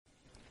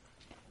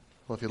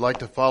Well, if you'd like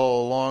to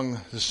follow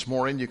along this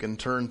morning, you can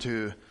turn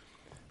to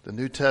the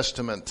New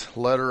Testament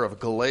letter of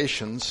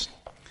Galatians,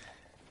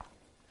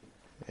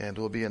 and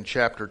we'll be in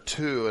chapter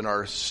 2 in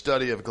our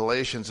study of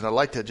Galatians. And I'd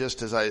like to,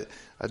 just as I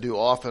do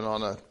often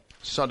on a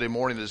Sunday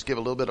morning, just give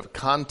a little bit of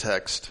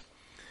context,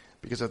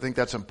 because I think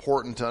that's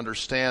important to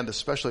understand,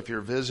 especially if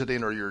you're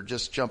visiting or you're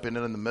just jumping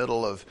in the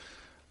middle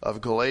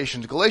of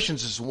Galatians.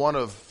 Galatians is one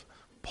of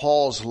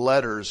Paul's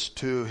letters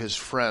to his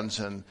friends,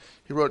 and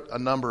he wrote a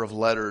number of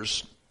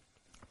letters.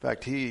 In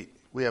fact,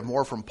 we have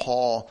more from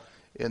Paul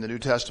in the New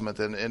Testament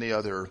than any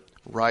other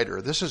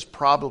writer. This is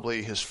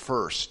probably his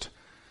first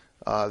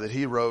that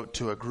he wrote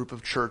to a group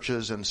of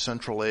churches in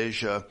Central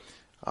Asia,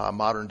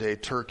 modern-day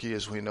Turkey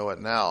as we know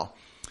it now.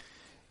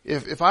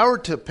 If I were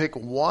to pick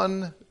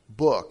one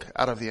book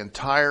out of the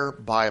entire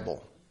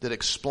Bible that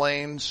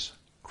explains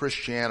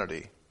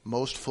Christianity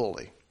most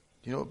fully,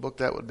 do you know what book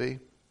that would be?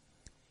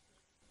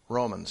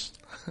 Romans.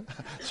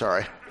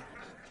 Sorry.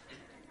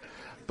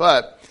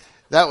 But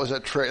that was a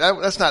trick.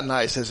 That's not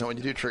nice, isn't it, when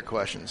you do trick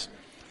questions?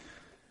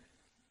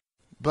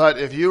 But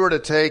if you were to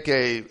take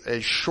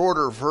a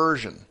shorter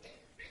version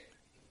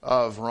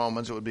of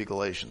Romans, it would be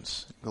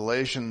Galatians.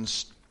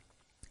 Galatians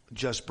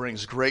just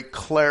brings great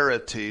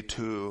clarity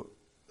to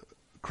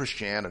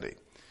Christianity.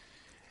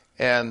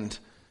 And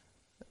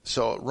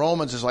so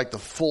Romans is like the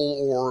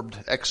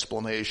full-orbed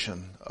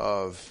explanation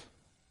of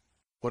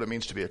what it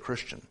means to be a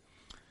Christian.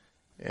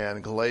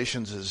 And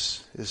Galatians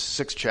is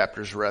 6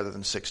 chapters rather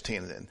than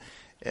 16.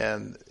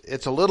 And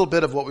it's a little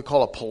bit of what we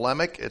call a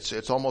polemic.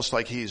 It's almost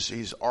like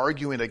he's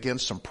arguing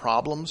against some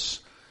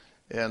problems.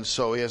 And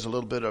so he has a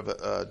little bit of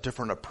a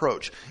different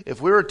approach. If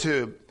we were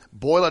to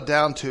boil it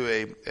down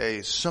to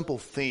a simple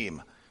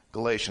theme,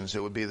 Galatians,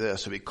 it would be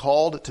this. It would be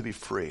called to be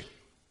free.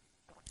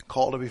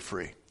 Called to be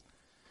free.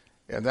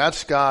 And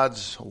that's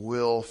God's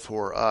will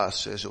for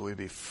us, is that we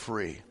be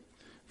free.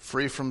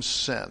 Free from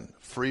sin.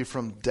 Free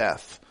from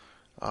death.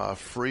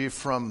 Free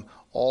from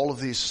all of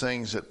these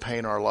things that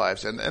pain our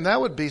lives. And that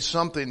would be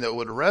something that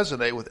would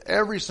resonate with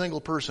every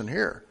single person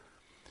here.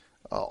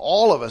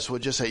 All of us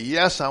would just say,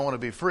 yes, I want to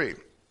be free.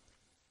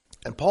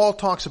 And Paul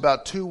talks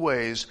about 2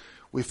 ways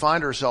we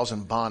find ourselves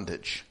in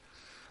bondage.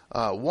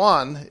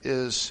 One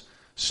is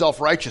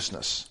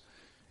self-righteousness.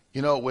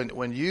 You know,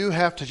 when you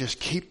have to just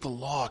keep the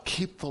law,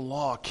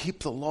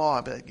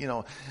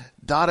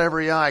 dot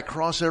every I,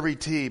 cross every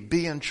T,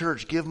 be in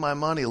church, give my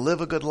money,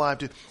 live a good life.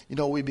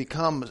 We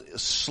become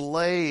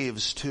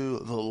slaves to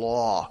the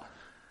law.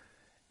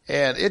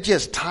 And it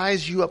just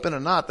ties you up in a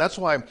knot. That's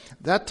why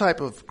that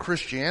type of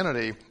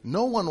Christianity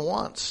no one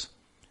wants.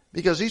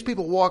 Because these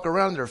people walk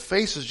around and their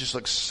faces just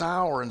look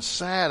sour and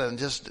sad and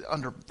just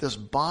under this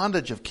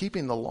bondage of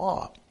keeping the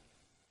law.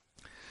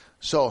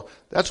 So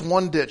that's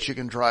one ditch you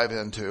can drive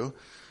into.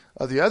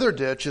 The other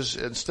ditch is,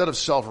 instead of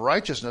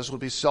self-righteousness,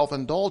 would be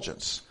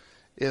self-indulgence.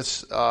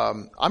 It's,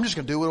 I'm just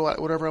going to do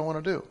whatever I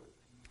want to do.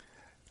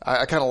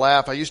 I kind of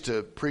laugh. I used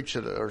to preach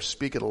at or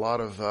speak at a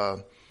lot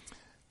of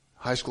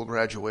high school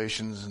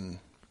graduations and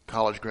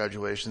college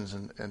graduations,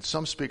 and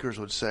some speakers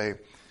would say,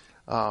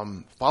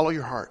 follow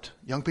your heart.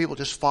 Young people,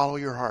 just follow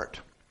your heart.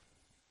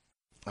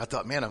 I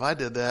thought, man, if I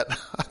did that,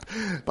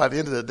 by the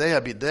end of the day,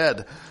 I'd be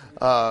dead.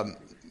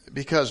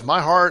 Because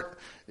my heart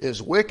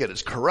is wicked,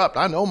 it's corrupt.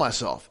 I know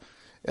myself.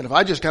 And if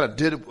I just kind of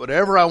did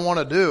whatever I want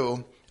to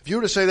do, if you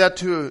were to say that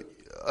to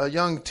a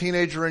young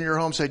teenager in your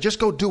home, say, just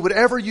go do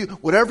whatever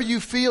you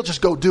feel,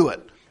 just go do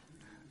it.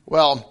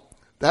 Well,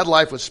 that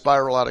life would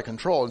spiral out of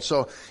control. And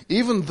so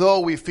even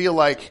though we feel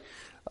like,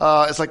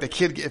 it's like the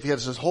kid, if he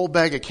has this whole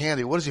bag of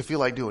candy, what does he feel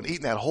like doing?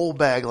 Eating that whole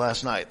bag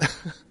last night.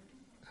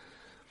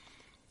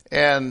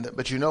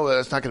 But you know that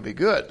it's not going to be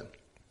good.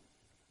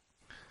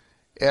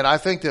 And I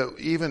think that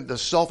even the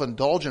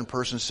self-indulgent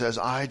person says,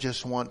 I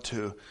just want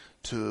to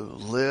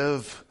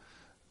live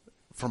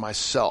for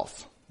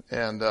myself.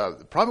 And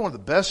probably one of the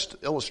best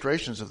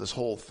illustrations of this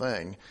whole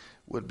thing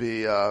would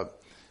be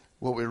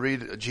what we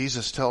read.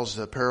 Jesus tells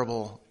the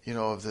parable,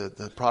 of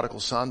the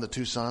prodigal son, the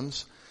 2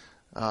 sons.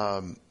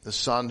 The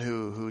son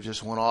who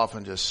just went off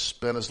and just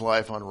spent his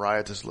life on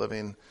riotous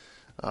living.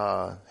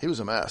 He was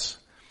a mess.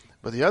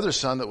 But the other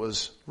son that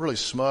was really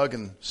smug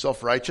and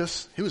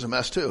self-righteous, he was a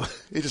mess too.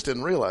 He just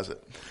didn't realize it.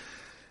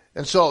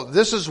 And so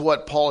this is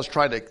what Paul is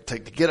trying to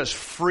get us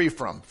free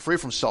from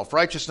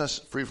self-righteousness,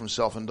 free from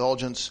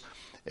self-indulgence.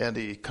 And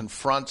he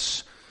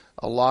confronts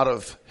a lot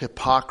of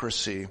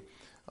hypocrisy,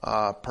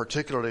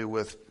 particularly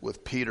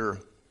with Peter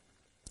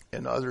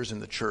and others in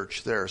the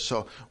church there.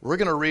 So we're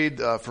going to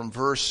read from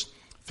verse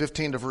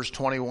 15 to verse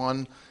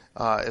 21.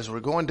 As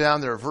we're going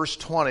down there, verse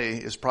 20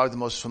 is probably the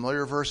most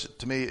familiar verse.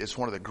 To me, it's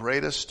one of the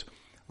greatest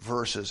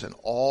verses in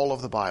all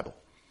of the Bible,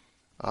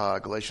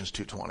 Galatians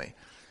 2:20.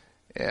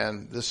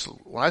 And this,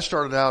 when I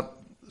started out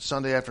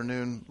Sunday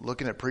afternoon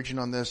looking at preaching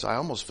on this, I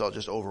almost felt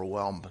just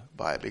overwhelmed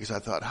by it, because I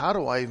thought, how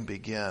do I even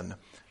begin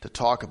to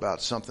talk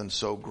about something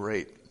so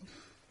great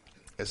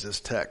as this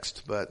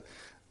text? But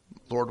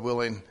Lord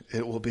willing,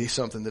 it will be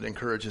something that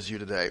encourages you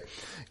today.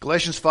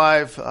 Galatians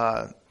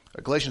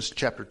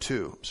chapter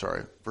 2,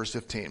 verse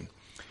 15.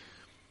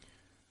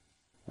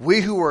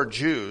 We who are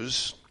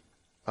Jews,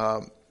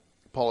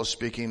 Paul is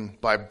speaking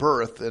by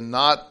birth, and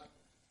not,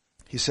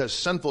 he says,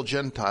 sinful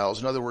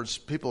Gentiles, in other words,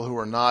 people who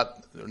are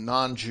not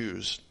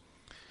non-Jews,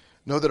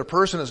 know that a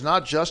person is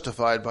not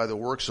justified by the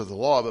works of the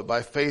law, but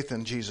by faith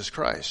in Jesus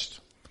Christ.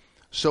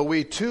 So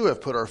we too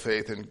have put our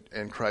faith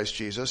in Christ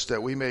Jesus,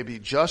 that we may be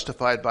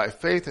justified by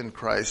faith in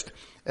Christ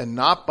and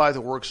not by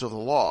the works of the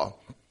law,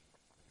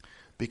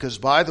 because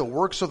by the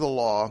works of the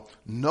law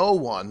no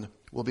one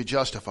will be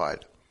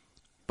justified.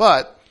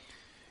 But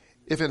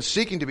if in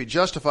seeking to be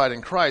justified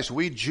in Christ,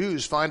 we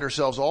Jews find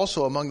ourselves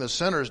also among the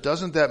sinners,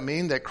 doesn't that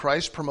mean that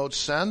Christ promotes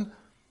sin?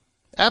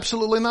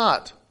 Absolutely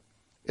not.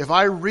 If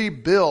I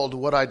rebuild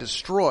what I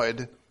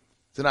destroyed,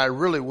 then I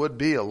really would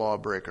be a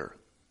lawbreaker.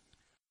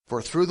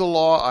 For through the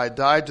law I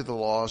died to the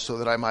law so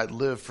that I might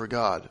live for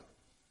God.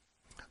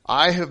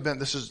 I have been,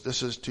 this is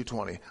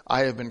 2:20,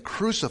 I have been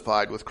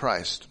crucified with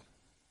Christ.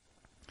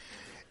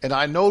 And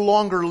I no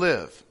longer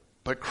live,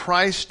 but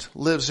Christ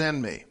lives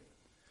in me.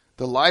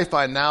 The life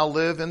I now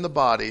live in the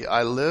body,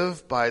 I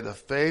live by the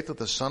faith of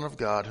the Son of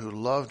God who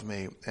loved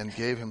me and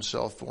gave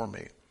himself for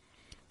me.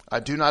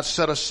 I do not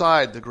set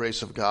aside the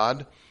grace of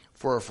God,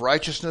 for if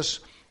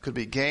righteousness could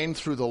be gained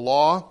through the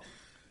law,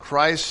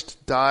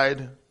 Christ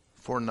died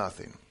for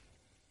nothing.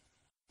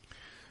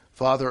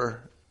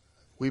 Father,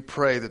 we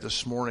pray that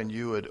this morning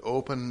you would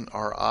open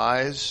our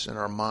eyes and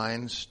our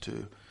minds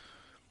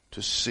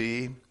to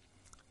see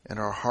and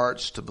our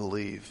hearts to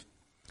believe.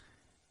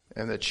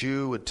 And that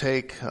you would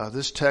take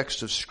this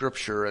text of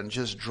Scripture and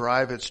just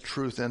drive its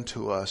truth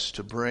into us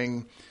to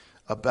bring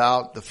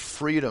about the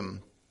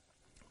freedom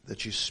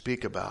that you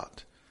speak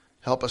about.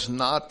 Help us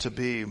not to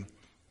be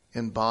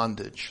in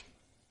bondage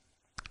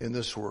in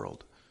this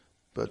world,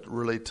 but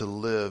really to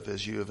live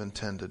as you have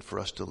intended for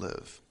us to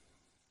live.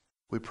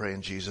 We pray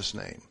in Jesus'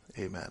 name.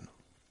 Amen.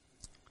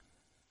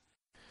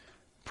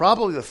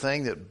 Probably the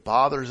thing that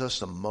bothers us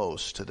the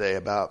most today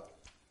about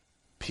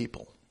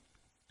people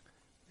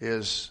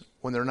is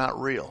when they're not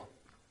real.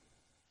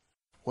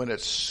 When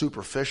it's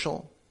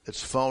superficial,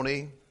 it's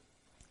phony,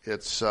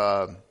 it's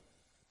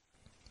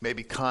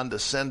maybe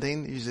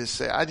condescending. You just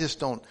say, I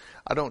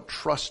don't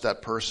trust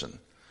that person.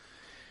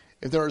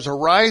 If there is a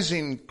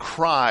rising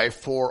cry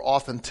for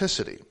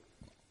authenticity.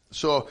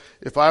 So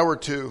if I were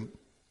to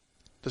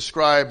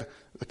describe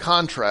the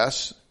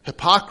contrast,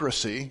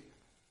 hypocrisy,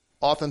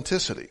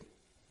 authenticity.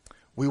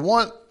 We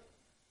want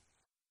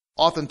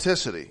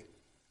authenticity.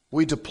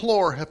 We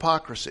deplore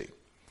hypocrisy.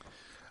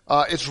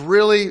 It's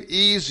really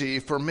easy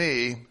for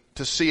me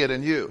to see it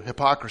in you,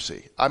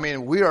 hypocrisy. I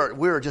mean, we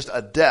are just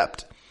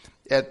adept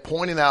at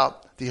pointing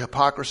out the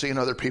hypocrisy in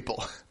other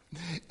people.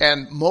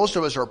 And most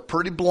of us are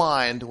pretty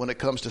blind when it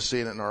comes to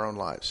seeing it in our own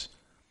lives.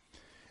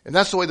 And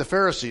that's the way the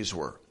Pharisees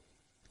were.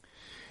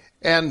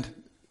 And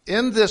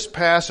in this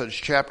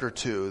passage, chapter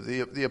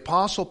 2, the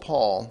Apostle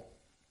Paul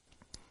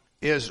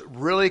is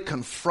really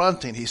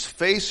confronting, he's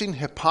facing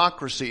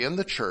hypocrisy in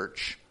the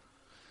church.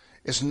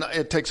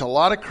 It takes a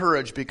lot of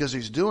courage because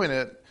he's doing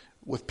it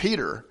with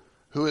Peter,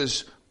 who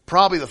is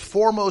probably the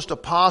foremost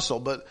apostle,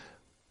 but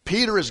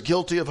Peter is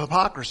guilty of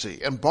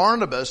hypocrisy, and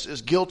Barnabas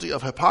is guilty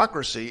of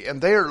hypocrisy,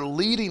 and they are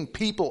leading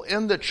people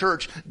in the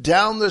church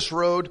down this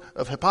road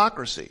of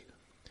hypocrisy.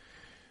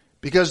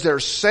 Because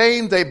they're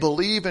saying they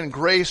believe in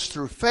grace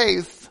through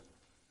faith,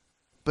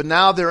 but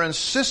now they're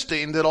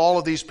insisting that all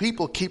of these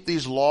people keep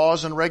these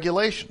laws and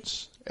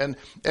regulations.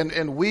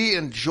 And we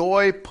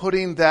enjoy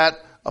putting that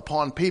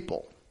upon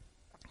people,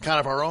 kind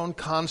of our own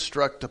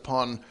construct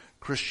upon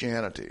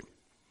Christianity.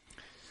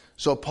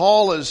 So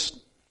Paul is,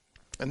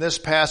 and this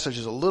passage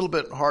is a little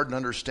bit hard to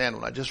understand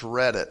when I just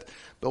read it.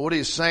 But what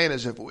he's saying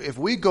is if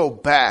we go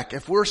back,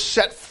 if we're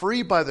set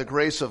free by the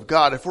grace of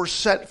God, if we're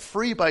set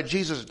free by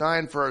Jesus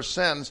dying for our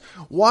sins,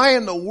 why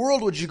in the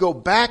world would you go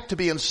back to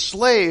be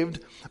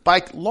enslaved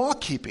by law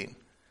keeping?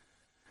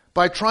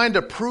 By trying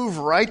to prove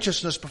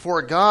righteousness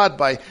before God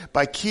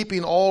by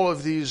keeping all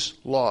of these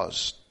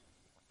laws.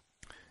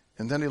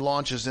 And then he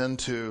launches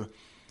into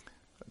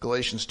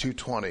Galatians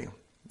 2:20,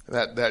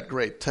 that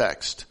great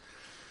text.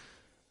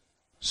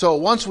 So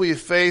once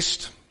we've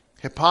faced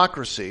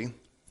hypocrisy,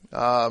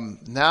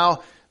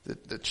 now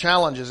the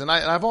challenge is, and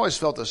I've always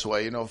felt this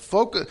way,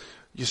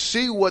 you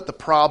see what the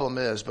problem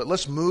is, but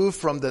let's move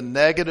from the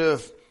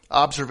negative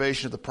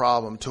observation of the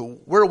problem to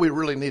where we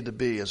really need to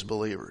be as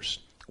believers.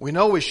 We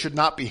know we should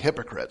not be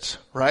hypocrites,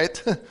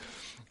 right?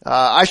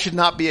 I should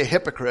not be a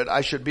hypocrite.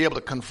 I should be able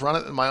to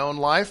confront it in my own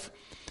life,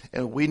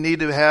 and we need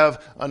to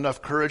have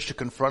enough courage to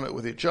confront it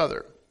with each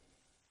other.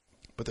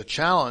 But the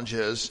challenge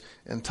is,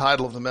 and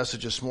title of the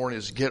message this morning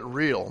is Get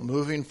Real,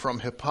 moving from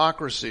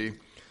hypocrisy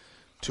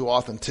to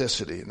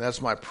authenticity. And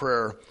that's my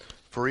prayer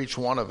for each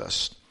one of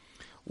us.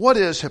 What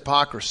is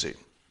hypocrisy?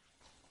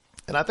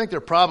 And I think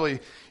they're probably,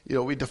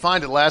 we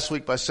defined it last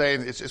week by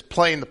saying it's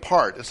playing the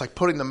part. It's like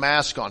putting the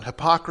mask on.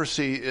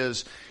 Hypocrisy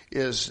is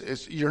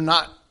you're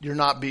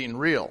not being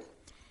real.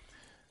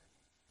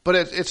 But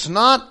it's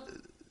not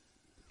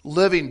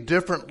living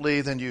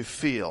differently than you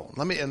feel.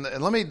 Let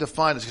me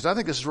define this, because I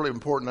think this is really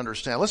important to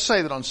understand. Let's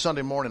say that on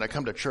Sunday morning I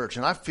come to church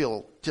and I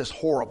feel just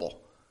horrible.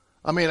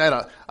 I mean,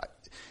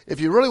 if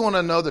you really want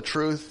to know the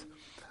truth,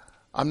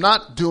 I'm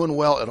not doing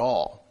well at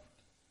all.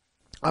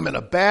 I'm in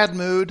a bad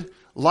mood.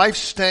 Life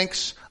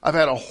stinks. I've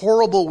had a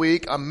horrible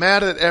week. I'm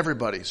mad at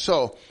everybody.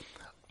 So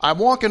I'm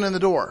walking in the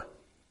door.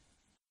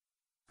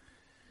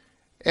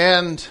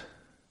 And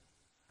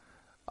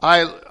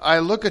I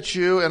look at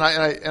you and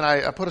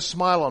I put a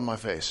smile on my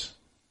face.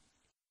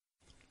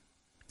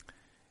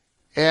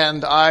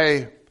 And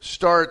I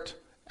start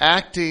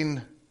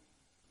acting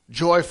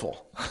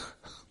joyful.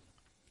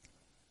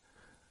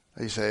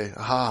 You say,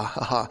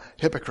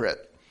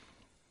 hypocrite.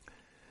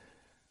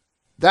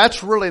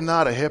 That's really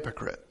not a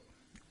hypocrite.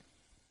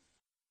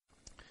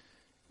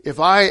 If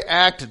I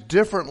act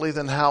differently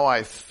than how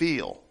I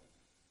feel,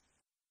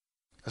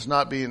 that's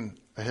not being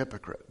a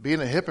hypocrite. Being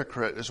a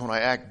hypocrite is when I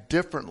act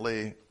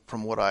differently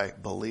from what I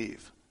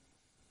believe.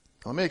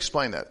 Let me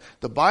explain that.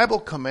 The Bible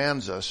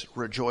commands us,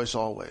 rejoice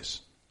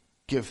always.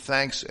 Give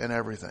thanks in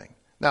everything.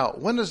 Now,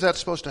 when is that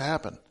supposed to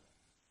happen?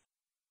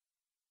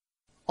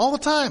 All the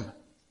time.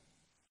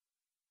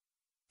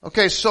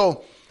 Okay,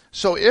 so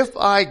if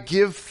I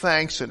give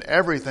thanks in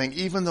everything,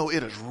 even though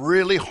it is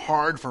really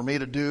hard for me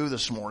to do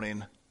this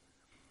morning,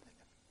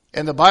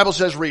 and the Bible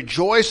says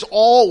rejoice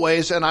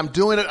always, and I'm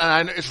doing it,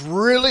 and it's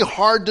really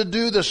hard to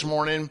do this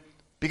morning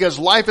because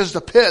life is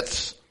the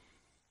pits.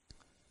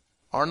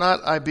 Are not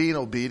I being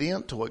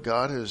obedient to what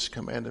God has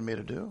commanded me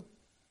to do?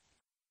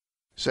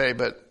 Say,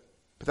 but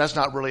that's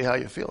not really how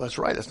you feel. That's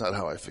right, that's not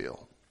how I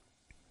feel.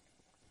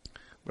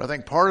 But I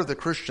think part of the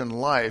Christian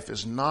life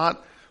is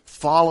not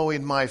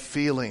following my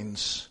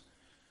feelings,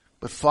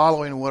 but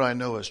following what I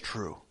know is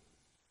true.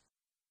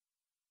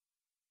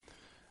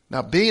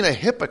 Now, being a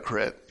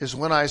hypocrite is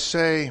when I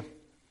say,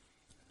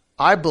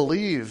 I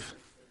believe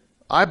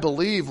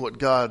what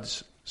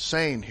God's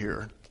saying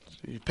here.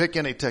 You pick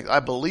any text, I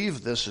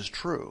believe this is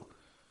true.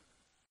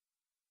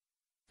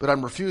 But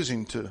I'm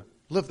refusing to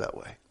live that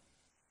way.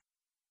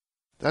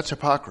 That's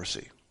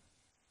hypocrisy.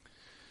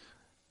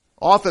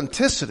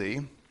 Authenticity,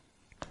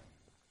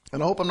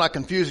 and I hope I'm not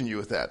confusing you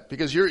with that,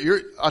 because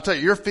I'll tell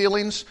you, your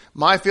feelings,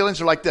 my feelings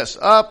are like this,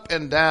 up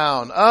and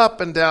down,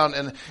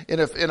 and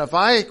if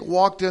I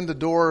walked in the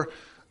door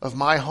of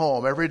my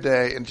home every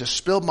day and just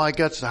spilled my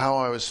guts to how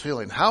I was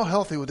feeling, how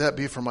healthy would that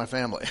be for my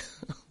family?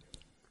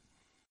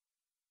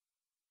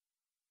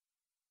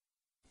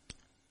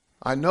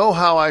 I know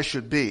how I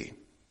should be,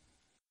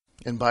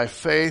 and by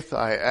faith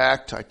I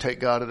act, I take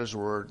God at His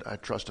word, I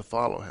trust to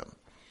follow Him.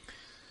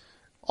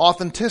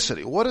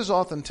 Authenticity. What is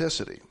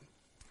authenticity?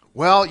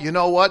 Well, you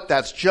know what?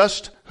 That's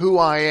just who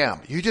I am.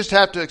 You just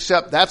have to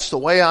accept that's the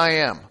way I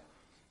am.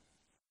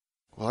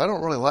 Well, I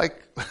don't really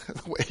like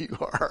the way you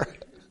are.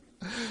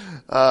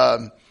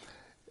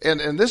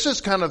 And this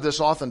is kind of this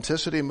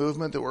authenticity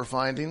movement that we're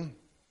finding.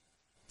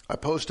 I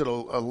posted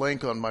a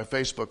link on my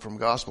Facebook from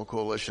Gospel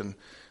Coalition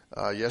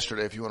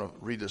yesterday if you want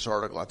to read this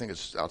article. I think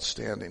it's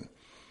outstanding.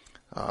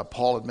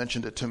 Paul had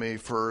mentioned it to me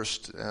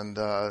first, and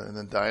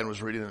then Diane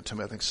was reading it to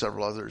me. I think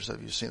several others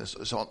have you seen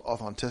this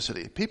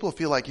authenticity. People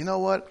feel like, you know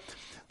what,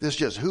 this is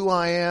just who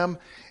I am,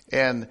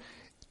 and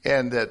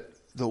that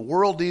the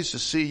world needs to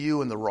see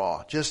you in the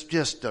raw,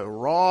 just a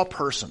raw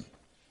person,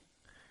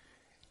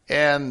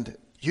 and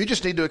you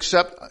just need to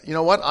accept. You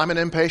know what, I'm an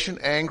impatient,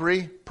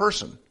 angry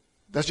person.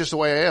 That's just the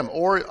way I am.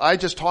 Or I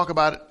just talk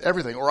about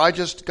everything, or I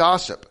just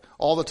gossip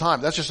all the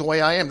time. That's just the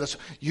way I am.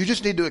 You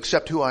just need to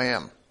accept who I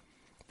am.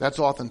 That's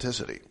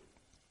authenticity.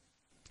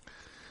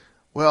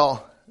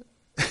 Well,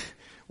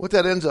 what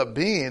that ends up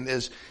being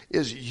is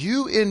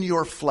you in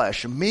your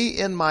flesh, me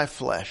in my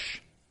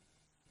flesh.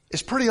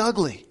 It's pretty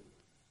ugly.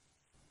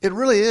 It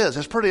really is.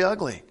 It's pretty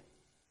ugly.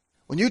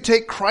 When you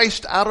take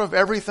Christ out of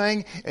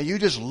everything and you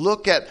just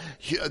look at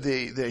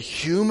the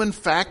human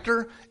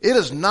factor, it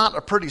is not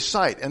a pretty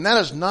sight. And that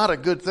is not a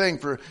good thing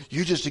for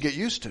you just to get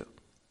used to.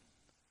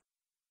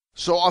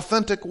 So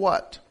authentic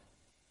what?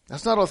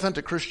 That's not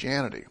authentic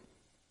Christianity.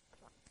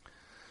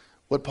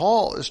 What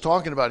Paul is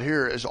talking about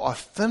here is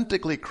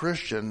authentically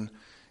Christian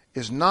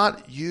is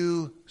not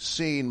you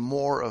seeing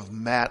more of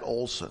Matt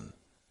Olson.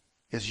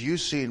 It's you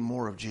seeing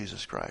more of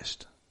Jesus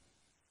Christ.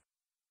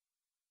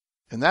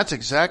 And that's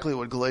exactly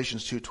what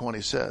Galatians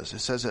 2:20 says. It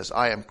says this,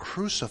 I am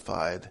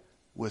crucified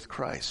with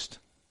Christ.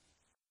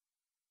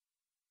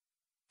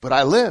 But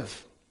I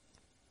live.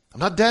 I'm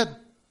not dead.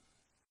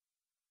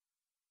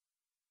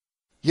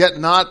 Yet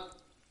not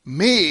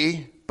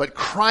me, but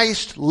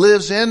Christ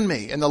lives in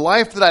me. And the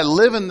life that I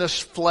live in this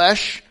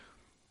flesh,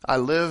 I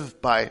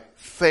live by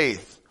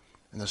faith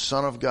in the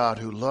Son of God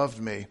who loved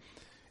me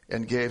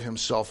and gave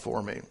Himself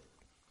for me.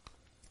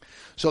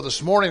 So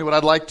this morning, what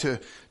I'd like to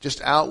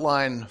just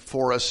outline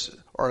for us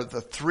are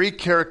the three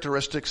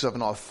characteristics of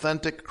an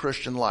authentic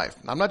Christian life.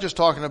 I'm not just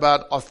talking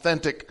about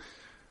authentic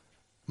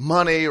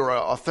money or an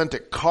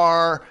authentic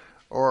car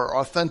or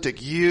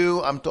authentic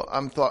you. I'm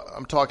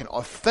talking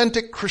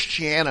authentic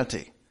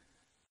Christianity.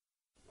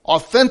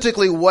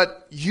 Authentically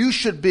what you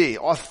should be.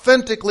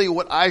 Authentically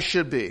what I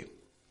should be.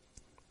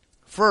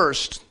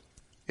 First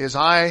is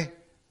I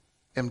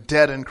am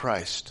dead in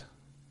Christ.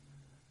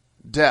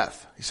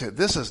 Death. He said,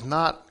 this is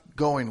not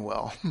going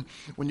well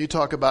when you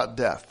talk about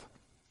death.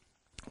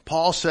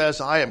 Paul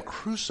says, I am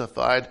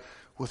crucified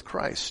with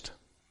Christ.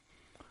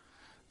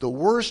 The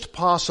worst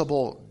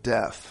possible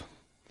death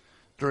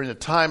during the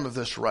time of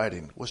this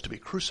writing was to be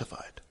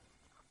crucified.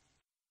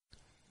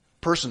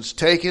 Person's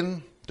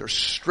taken, they're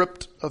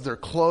stripped of their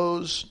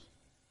clothes,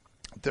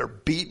 they're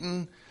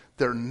beaten,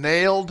 they're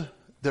nailed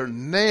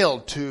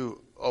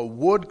to a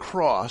wood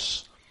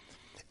cross,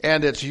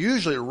 and it's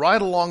usually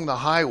right along the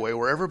highway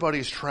where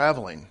everybody's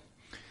traveling.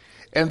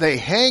 And they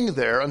hang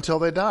there until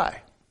they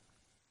die.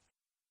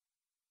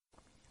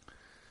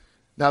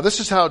 Now, this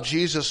is how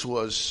Jesus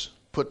was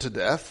put to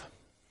death.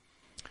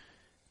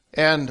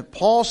 And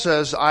Paul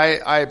says,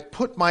 I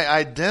put my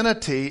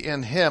identity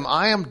in him.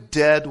 I am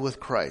dead with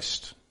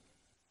Christ.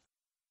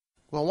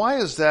 Well, why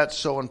is that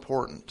so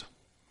important?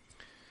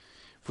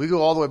 If we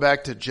go all the way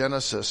back to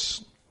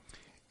Genesis,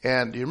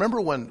 and you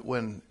remember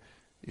when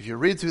if you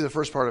read through the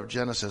first part of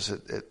Genesis,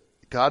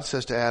 God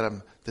says to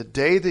Adam, the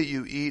day that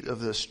you eat of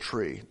this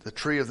tree, the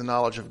tree of the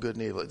knowledge of good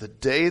and evil, the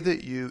day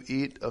that you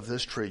eat of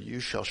this tree, you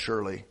shall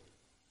surely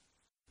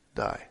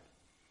die.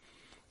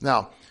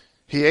 Now,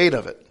 he ate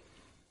of it.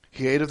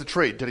 He ate of the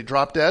tree. Did he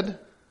drop dead?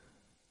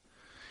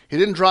 He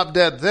didn't drop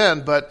dead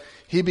then, but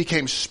he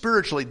became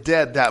spiritually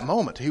dead that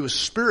moment. He was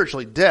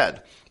spiritually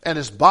dead, and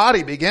his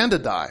body began to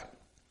die.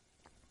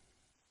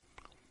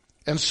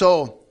 And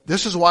so,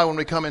 this is why when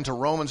we come into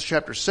Romans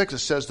chapter 6, it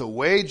says the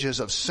wages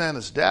of sin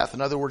is death.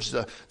 In other words,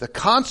 the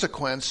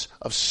consequence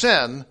of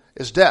sin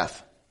is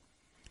death.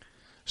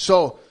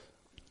 So,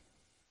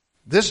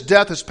 this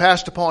death is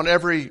passed upon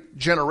every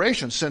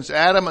generation. Since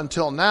Adam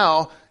until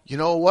now, you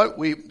know what?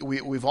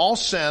 We've all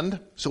sinned,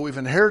 so we've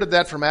inherited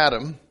that from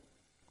Adam.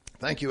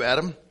 Thank you,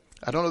 Adam.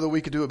 I don't know that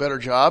we could do a better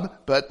job,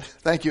 but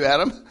thank you,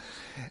 Adam.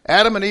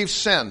 Adam and Eve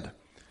sinned.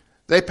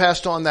 They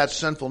passed on that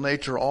sinful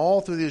nature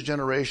all through these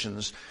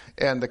generations.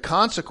 And the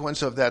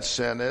consequence of that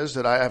sin is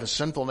that I have a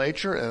sinful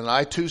nature, and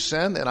I too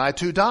sin, and I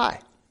too die.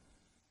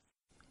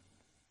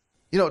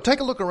 You know, take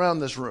a look around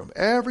this room.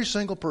 Every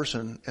single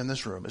person in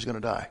this room is going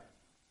to die.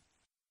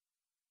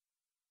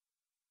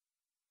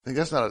 I think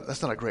that's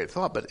not a great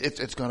thought, but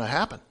it's going to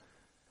happen.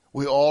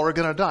 We all are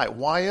going to die.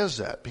 Why is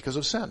that? Because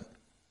of sin.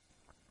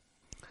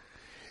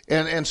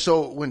 And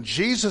so when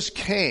Jesus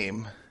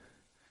came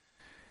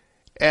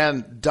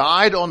and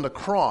died on the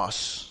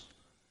cross,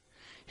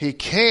 he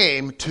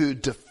came to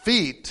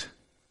defeat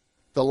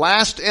the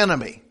last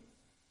enemy,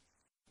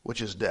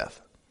 which is death.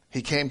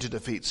 He came to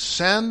defeat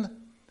sin,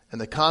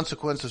 and the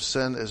consequence of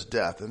sin is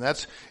death. And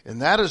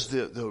that is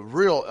the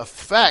real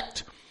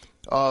effect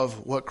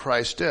of what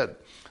Christ did.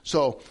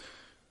 So,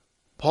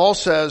 Paul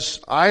says,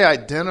 I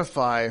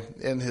identify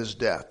in his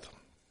death.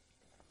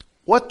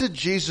 What did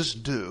Jesus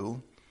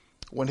do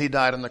when he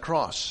died on the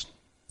cross?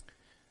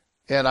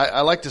 And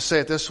I like to say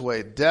it this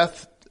way,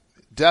 death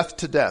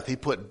to death. He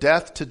put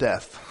death to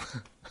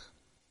death.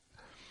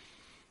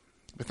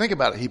 But think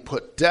about it. He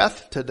put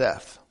death to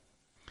death.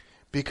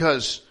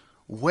 Because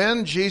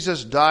when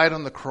Jesus died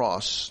on the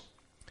cross,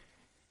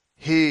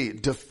 he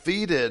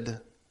defeated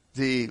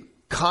the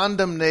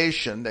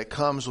condemnation that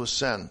comes with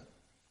sin.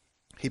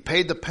 He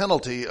paid the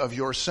penalty of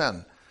your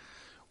sin.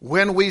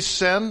 When we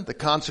sin, the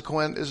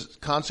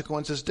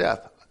consequence is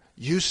death.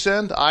 You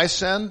sinned, I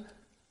sinned,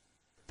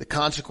 the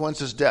consequence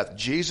is death.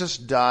 Jesus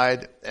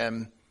died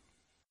and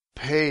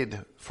paid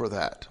for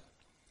that.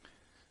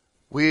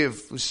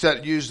 We've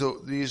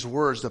used these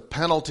words, the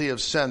penalty of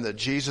sin, that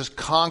Jesus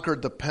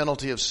conquered the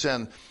penalty of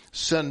sin.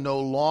 Sin no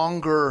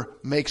longer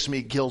makes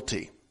me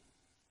guilty.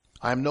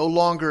 I am no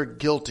longer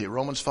guilty.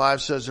 Romans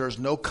 5 says there is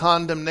no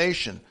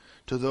condemnation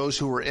to those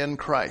who are in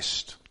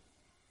Christ.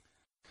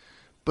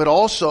 But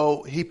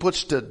also, he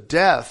puts to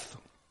death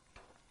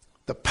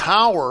the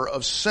power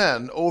of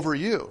sin over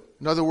you.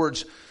 In other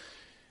words,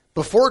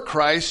 before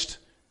Christ,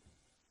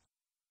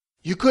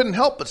 you couldn't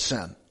help but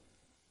sin.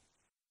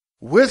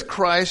 With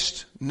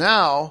Christ,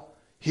 now,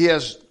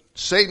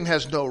 Satan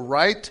has no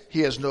right,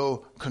 he has no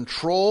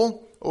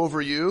control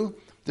over you.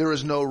 There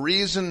is no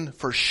reason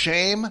for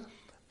shame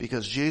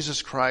because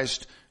Jesus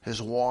Christ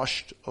has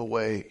washed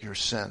away your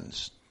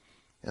sins.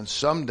 And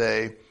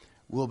someday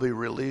we'll be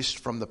released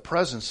from the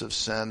presence of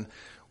sin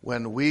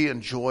when we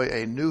enjoy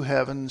a new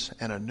heavens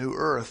and a new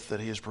earth that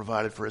he has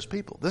provided for his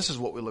people. This is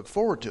what we look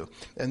forward to.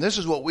 And this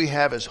is what we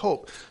have as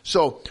hope.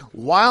 So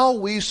while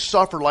we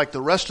suffer like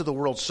the rest of the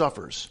world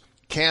suffers,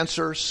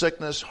 cancer,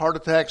 sickness, heart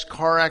attacks,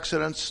 car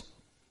accidents,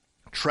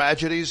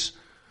 tragedies,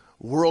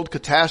 world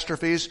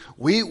catastrophes,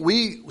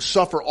 we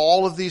suffer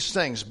all of these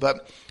things,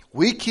 but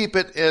we keep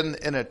it in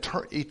an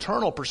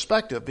eternal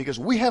perspective because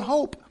we have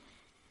hope.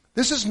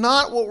 This is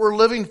not what we're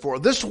living for.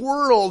 This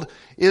world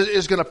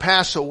is going to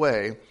pass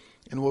away,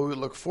 and what we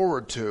look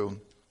forward to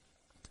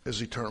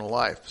is eternal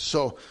life.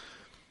 So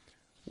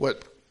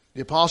what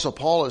the Apostle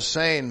Paul is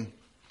saying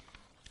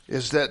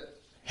is that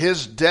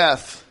his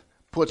death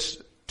puts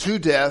to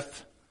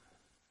death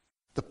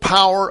the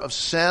power of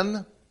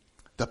sin,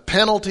 the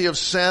penalty of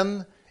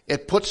sin.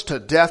 It puts to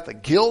death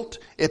guilt.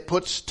 It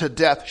puts to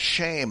death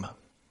shame.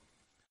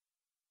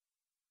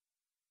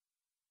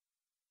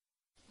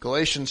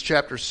 Galatians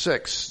chapter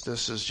 6,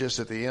 this is just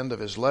at the end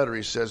of his letter,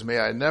 he says,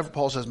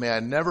 Paul says, may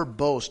I never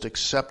boast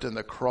except in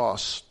the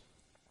cross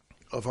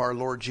of our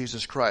Lord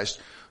Jesus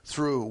Christ,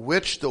 through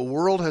which the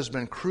world has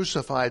been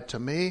crucified to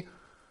me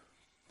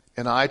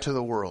and I to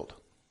the world.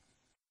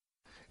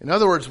 In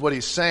other words, what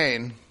he's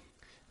saying,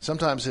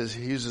 sometimes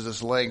he uses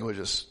this language,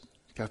 you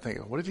got to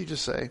think, what did he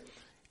just say?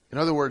 In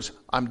other words,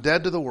 I'm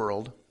dead to the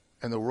world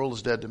and the world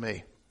is dead to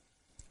me.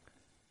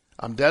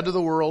 I'm dead to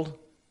the world,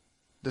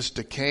 this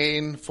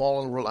decaying,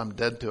 fallen world, I'm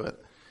dead to it,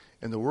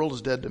 and the world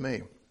is dead to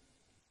me.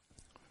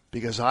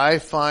 Because I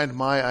find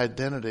my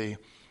identity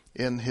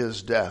in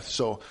his death.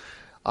 So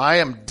I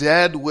am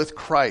dead with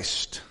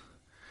Christ.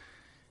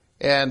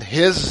 And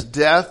his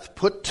death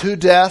put to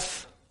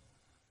death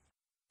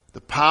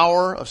the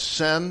power of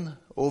sin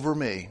over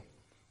me.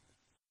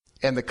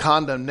 And the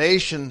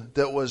condemnation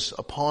that was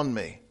upon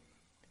me,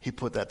 he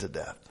put that to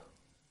death.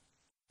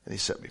 And he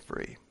set me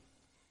free.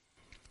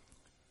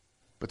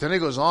 But then he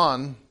goes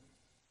on,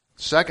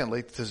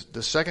 secondly,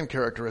 the second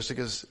characteristic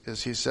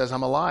is he says,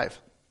 I'm alive.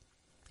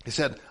 He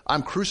said,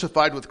 I'm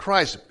crucified with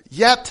Christ,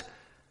 yet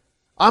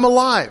I'm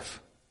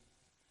alive.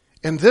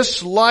 And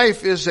this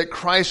life is that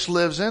Christ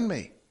lives in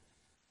me.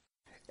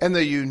 And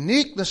the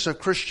uniqueness of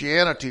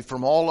Christianity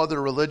from all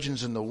other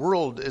religions in the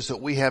world is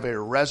that we have a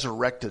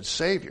resurrected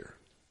Savior.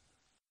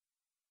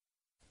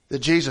 That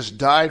Jesus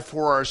died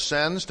for our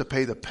sins to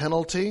pay the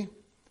penalty.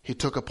 He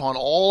took upon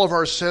all of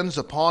our sins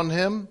upon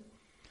him.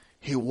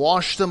 He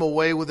washed them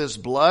away with his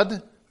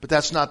blood, but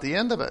that's not the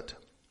end of it.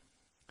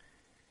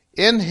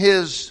 In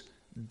his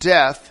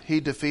death,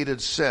 he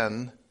defeated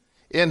sin.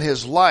 In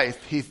his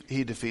life,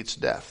 he defeats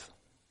death.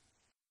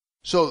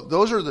 So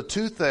those are the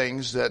two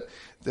things that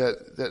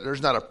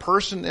there's not a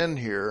person in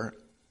here,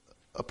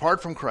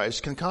 apart from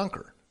Christ, can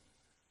conquer.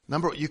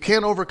 You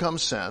can't overcome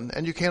sin,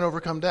 and you can't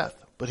overcome death,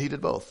 but he did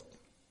both.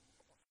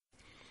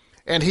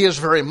 And he is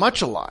very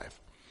much alive.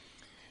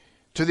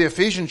 To the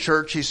Ephesian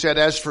church, he said,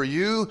 as for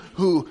you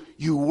who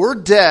you were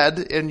dead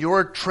in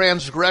your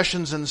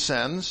transgressions and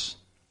sins,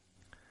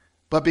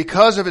 but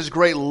because of his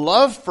great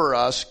love for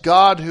us,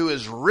 God, who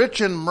is rich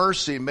in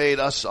mercy, made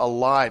us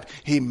alive.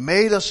 He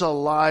made us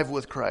alive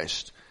with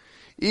Christ.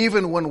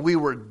 Even when we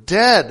were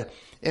dead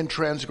in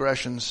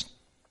transgressions,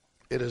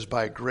 it is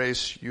by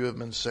grace you have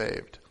been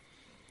saved.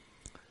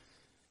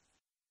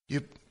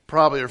 You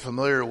probably are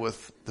familiar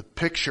with the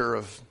picture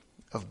of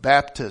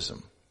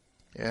baptism.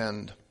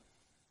 And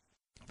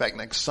in fact,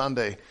 next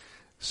Sunday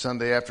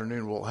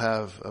afternoon, we'll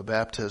have a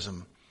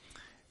baptism.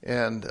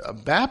 And a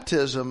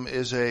baptism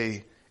is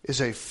a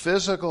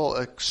physical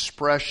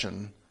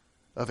expression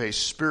of a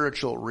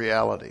spiritual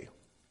reality.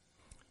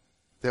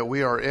 That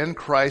we are in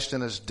Christ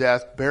in his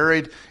death,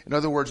 buried. In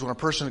other words, when a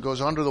person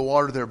goes under the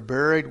water, they're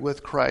buried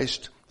with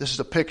Christ. This is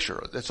a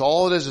picture. That's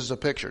all it is a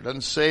picture. It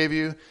doesn't save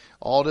you.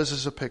 All it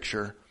is a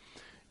picture.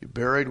 You're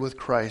buried with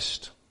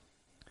Christ,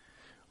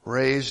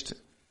 raised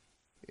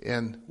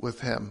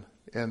with him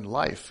in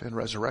life, in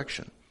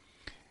resurrection.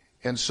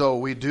 And so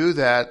we do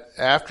that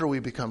after we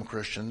become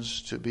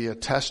Christians to be a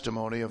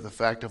testimony of the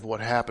fact of what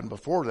happened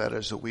before that,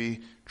 is that we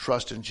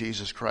trust in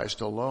Jesus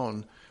Christ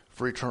alone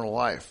for eternal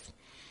life.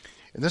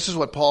 And this is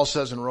what Paul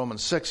says in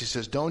Romans 6. He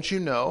says, don't you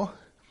know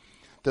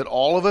that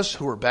all of us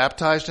who were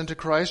baptized into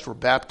Christ were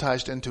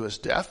baptized into his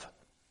death?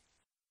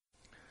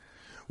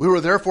 We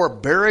were therefore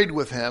buried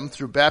with him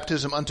through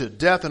baptism unto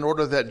death, in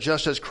order that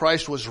just as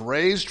Christ was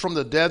raised from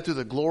the dead through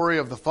the glory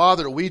of the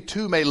Father, we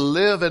too may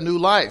live a new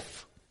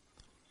life.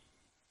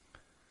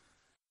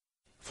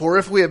 For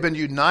if we have been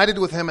united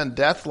with him in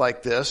death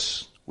like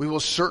this, we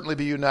will certainly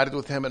be united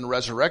with him in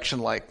resurrection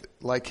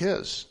like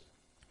his.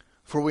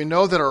 For we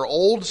know that our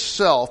old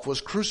self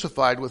was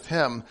crucified with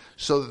him,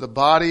 so that the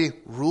body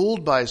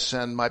ruled by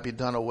sin might be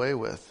done away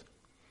with,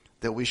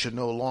 that we should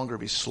no longer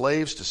be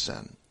slaves to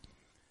sin.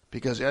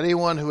 Because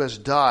anyone who has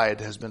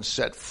died has been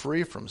set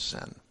free from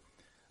sin.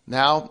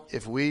 Now,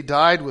 if we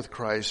died with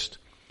Christ,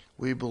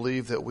 we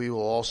believe that we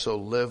will also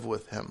live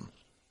with him.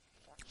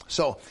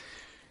 So,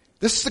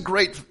 this is the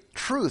great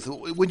truth.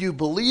 When you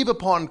believe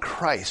upon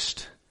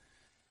Christ,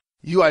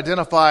 you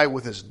identify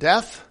with his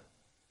death,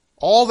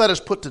 all that is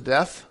put to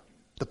death,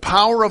 the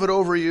power of it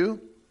over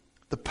you,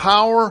 the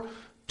power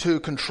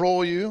to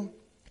control you,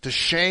 to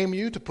shame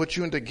you, to put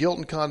you into guilt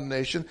and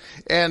condemnation,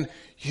 and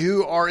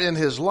you are in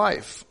his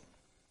life,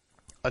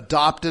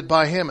 adopted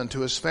by him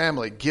into his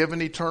family,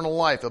 given eternal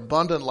life,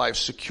 abundant life,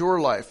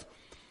 secure life.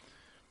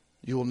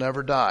 You will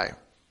never die.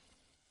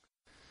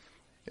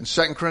 In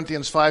 2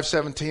 Corinthians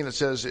 5:17 it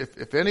says,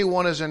 if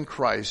anyone is in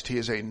Christ, he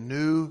is a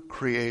new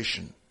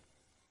creation.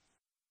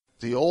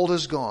 The old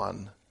is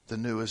gone, the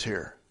new is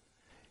here.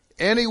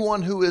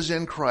 Anyone who is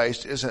in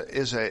Christ is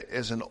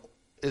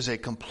a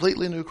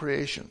completely new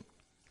creation.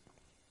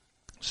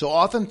 So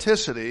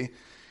authenticity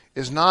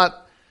is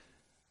not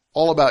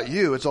all about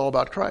you, it's all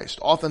about Christ.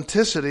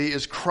 Authenticity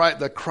is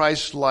the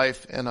Christ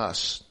life in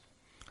us.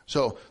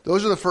 So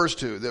those are the first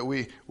two, that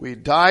we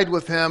died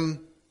with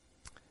him,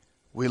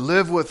 we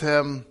live with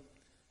him,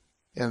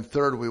 and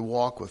third, we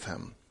walk with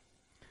him.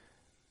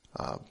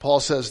 Paul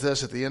says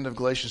this at the end of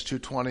Galatians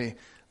 2:20,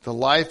 The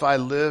life I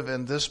live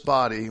in this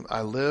body,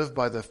 I live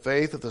by the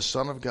faith of the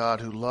Son of God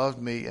who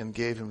loved me and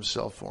gave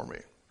himself for me.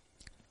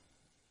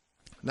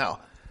 Now,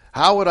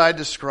 how would I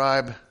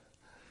describe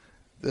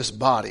this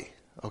body?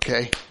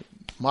 Okay?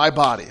 My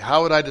body.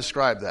 How would I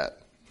describe that?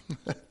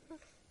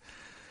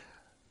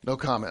 No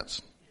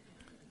comments.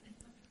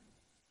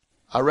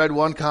 I read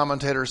one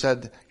commentator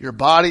said, your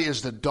body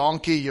is the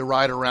donkey you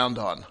ride around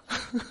on.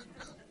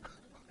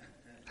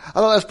 I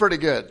thought that's pretty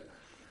good.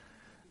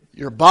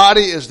 Your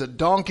body is the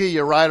donkey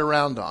you ride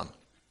around on.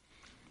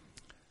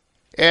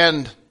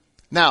 And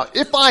now,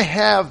 if I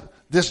have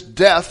this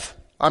death,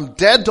 I'm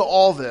dead to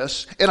all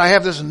this, and I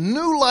have this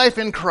new life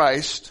in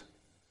Christ,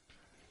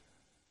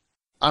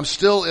 I'm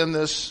still in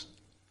this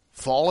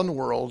fallen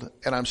world,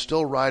 and I'm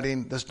still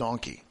riding this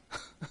donkey.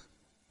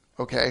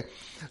 Okay?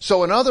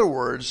 So in other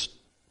words,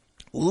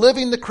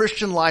 living the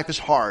Christian life is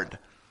hard.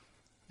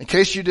 In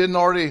case you didn't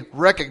already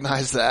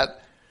recognize that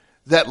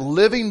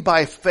living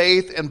by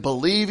faith and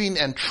believing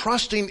and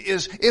trusting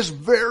is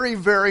very,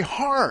 very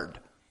hard.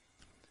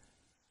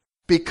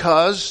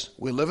 Because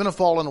we live in a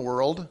fallen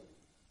world.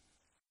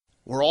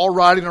 We're all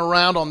riding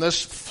around on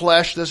this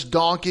flesh, this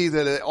donkey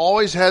that it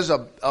always has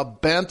a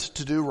bent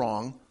to do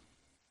wrong.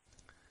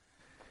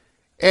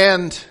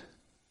 And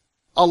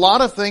a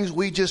lot of things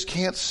we just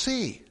can't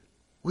see.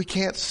 We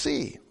can't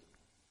see.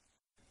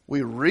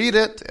 We read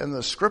it in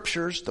the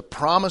scriptures, the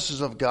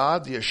promises of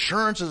God, the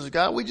assurances of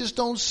God. We just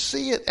don't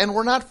see it, and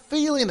we're not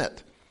feeling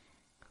it.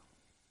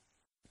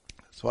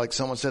 So like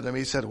someone said to me,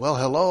 he said, well,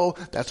 hello,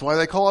 that's why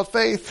they call it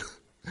faith.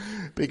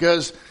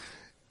 Because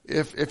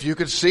if you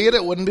could see it,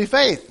 it wouldn't be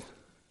faith.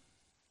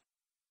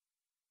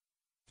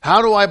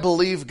 How do I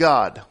believe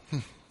God?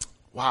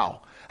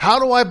 Wow. How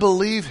do I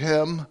believe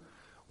Him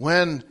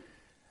when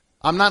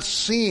I'm not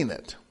seeing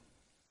it?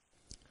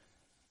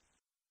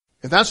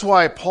 And that's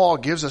why Paul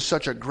gives us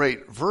such a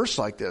great verse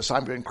like this.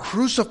 I've been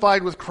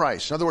crucified with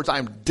Christ. In other words,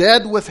 I'm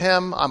dead with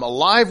Him. I'm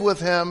alive with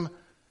Him.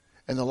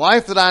 And the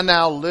life that I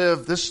now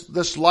live,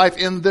 this life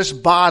in this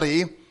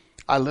body,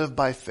 I live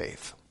by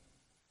faith.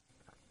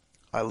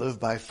 I live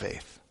by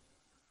faith.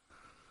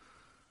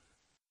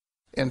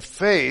 And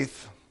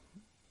faith,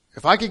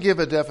 if I could give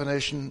a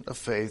definition of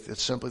faith,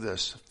 it's simply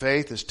this.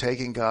 Faith is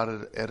taking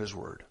God at His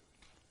word.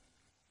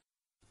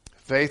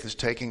 Faith is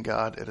taking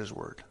God at His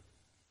word.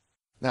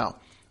 Now,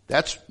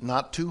 that's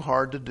not too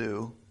hard to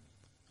do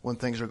when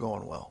things are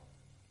going well.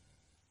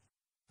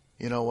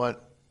 You know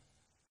what?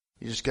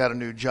 You just got a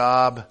new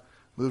job,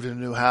 moved in a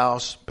new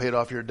house, paid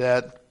off your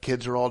debt,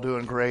 kids are all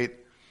doing great.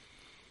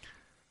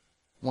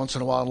 Once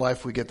in a while in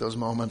life we get those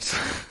moments.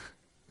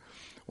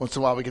 Once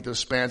in a while we get those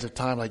spans of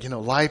time like,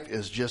 life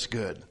is just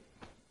good.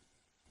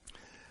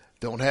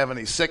 Don't have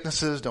any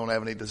sicknesses, don't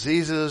have any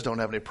diseases, don't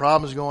have any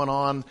problems going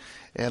on,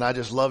 and I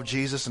just love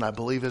Jesus and I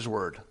believe His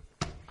word.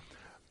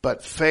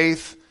 But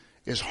faith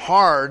is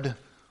hard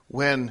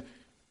when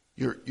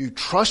you're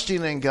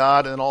trusting in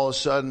God and all of a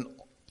sudden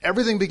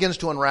everything begins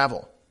to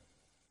unravel.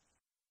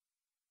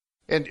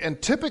 And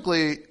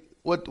typically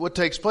what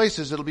takes place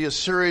is it'll be a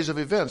series of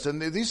events.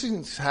 And these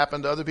things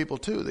happen to other people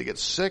too. They get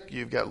sick,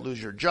 you've got to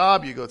lose your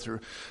job, you go through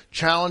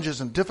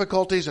challenges and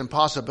difficulties and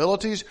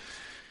possibilities.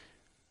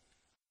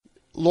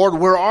 Lord,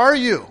 where are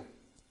you?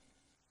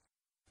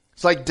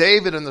 It's like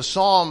David in the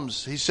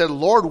Psalms. He said,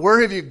 Lord, where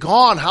have you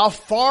gone? How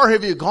far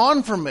have you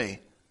gone from me?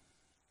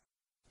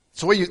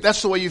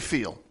 That's the way you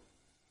feel.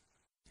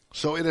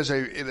 So it is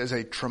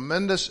a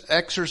tremendous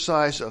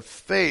exercise of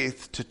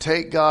faith to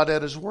take God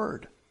at His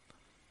word.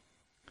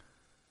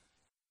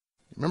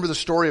 Remember the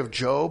story of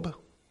Job?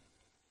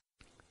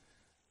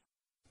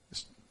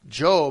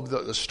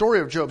 The story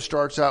of Job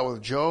starts out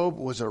with Job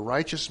was a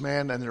righteous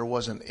man and there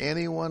wasn't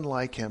anyone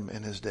like him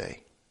in his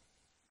day.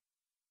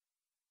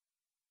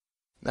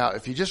 Now,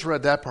 if you just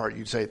read that part,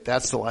 you'd say,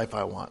 that's the life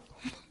I want.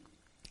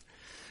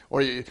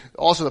 Or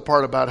also the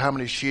part about how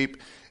many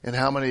sheep and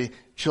how many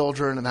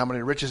children and how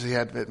many riches he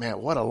had.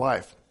 Man, what a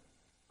life.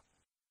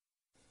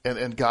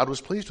 And God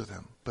was pleased with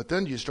him. But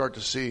then you start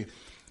to see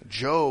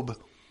Job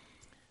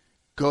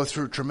go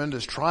through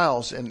tremendous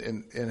trials.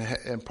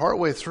 And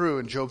partway through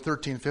in Job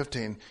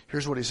 13:15,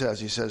 here's what he says.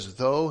 He says,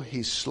 though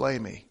He slay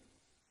me,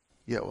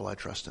 yet will I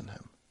trust in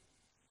Him.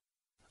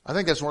 I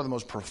think that's one of the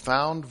most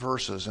profound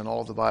verses in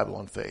all of the Bible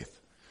on faith.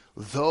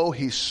 Though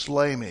He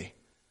slay me,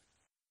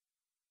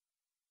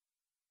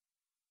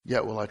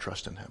 yet will I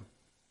trust in Him.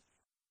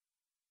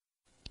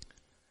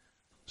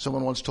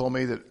 Someone once told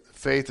me that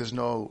faith is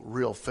no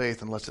real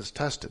faith unless it's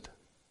tested.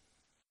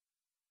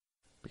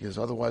 Because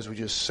otherwise we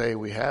just say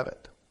we have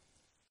it.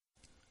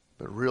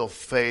 But real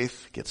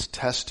faith gets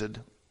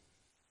tested.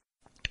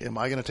 Am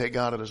I going to take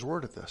God at His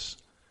word at this?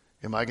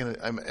 Am I going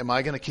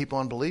to keep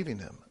on believing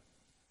Him?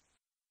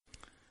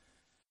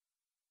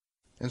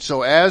 And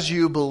so as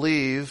you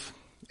believe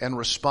and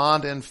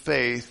respond in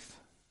faith,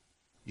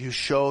 you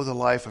show the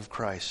life of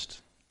Christ.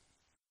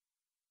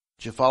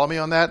 Did you follow me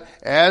on that?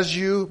 As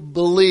you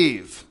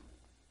believe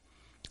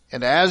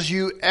and as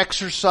you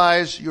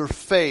exercise your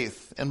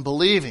faith and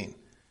believing,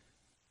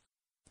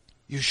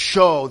 you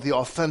show the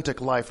authentic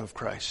life of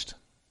Christ.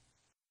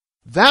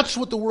 That's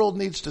what the world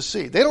needs to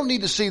see. They don't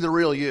need to see the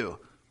real you.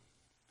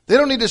 They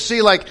don't need to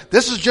see like,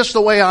 this is just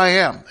the way I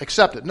am.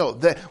 Accept it. No,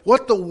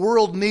 what the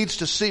world needs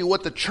to see,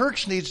 what the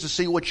church needs to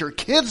see, what your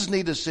kids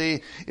need to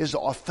see is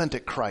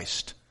authentic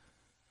Christ.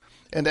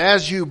 And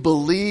as you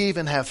believe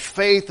and have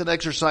faith and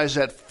exercise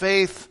that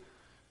faith,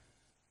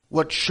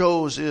 what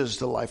shows is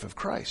the life of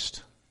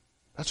Christ.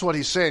 That's what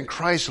he's saying.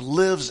 Christ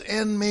lives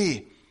in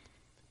me.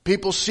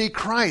 People see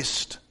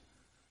Christ.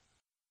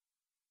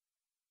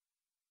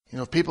 You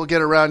know, if people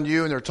get around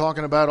you and they're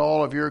talking about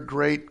all of your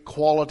great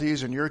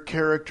qualities and your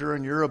character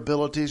and your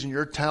abilities and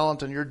your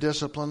talent and your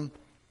discipline,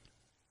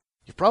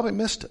 you've probably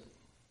missed it.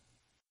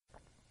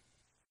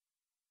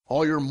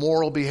 All your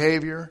moral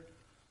behavior,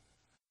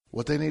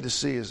 what they need to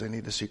see is they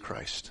need to see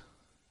Christ.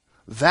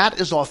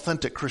 That is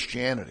authentic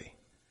Christianity.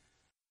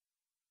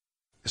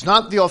 It's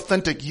not the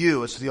authentic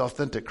you, it's the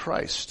authentic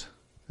Christ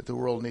that the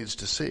world needs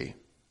to see.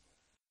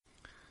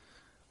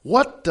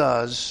 What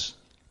does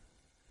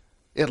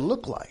it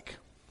look like?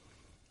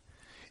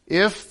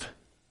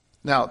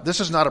 Now, this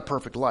is not a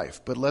perfect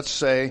life, but let's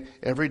say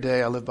every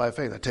day I live by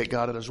faith. I take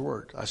God at His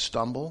word. I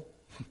stumble.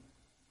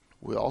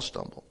 We all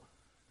stumble.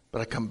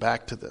 But I come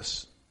back to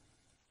this.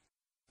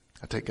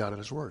 I take God at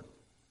His word.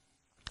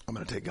 I'm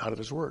going to take God at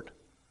His word.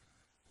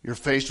 You're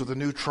faced with a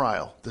new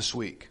trial this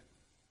week.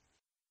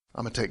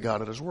 I'm going to take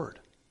God at His word.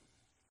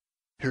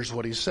 Here's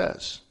what He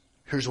says.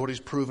 Here's what He's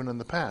proven in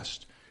the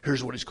past.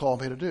 Here's what He's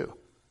called me to do.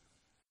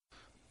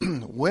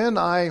 When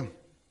I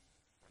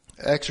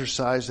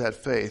exercise that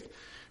faith,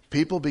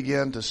 people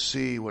begin to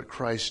see what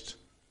Christ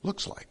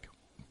looks like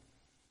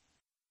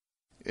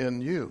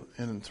in you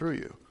and through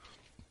you.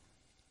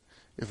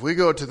 If we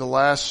go to the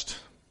last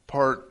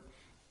part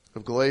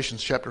of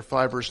Galatians chapter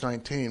 5, verse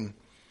 19,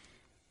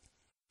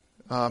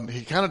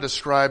 he kind of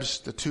describes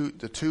the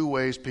two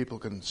ways people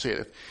can see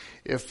it.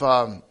 If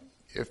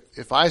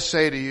I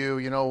say to you,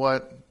 you know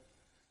what,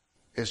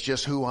 it's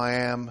just who I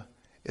am,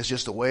 it's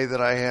just the way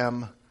that I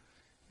am,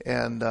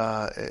 and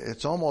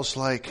it's almost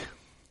like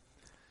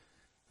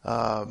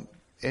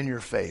in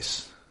your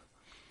face.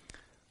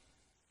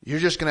 You're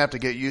just going to have to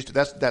get used to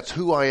that's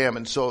who I am.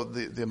 And so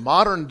the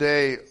modern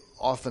day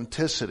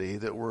authenticity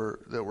that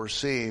we're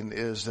seeing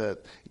is that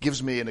it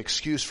gives me an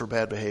excuse for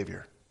bad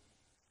behavior.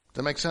 Does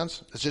that make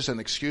sense? It's just an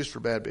excuse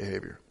for bad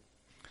behavior.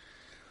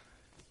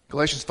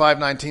 Galatians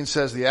 5:19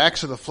 says the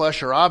acts of the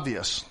flesh are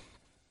obvious.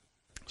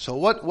 So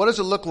what does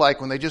it look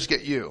like when they just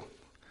get you?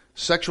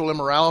 Sexual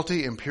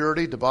immorality,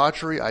 impurity,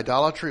 debauchery,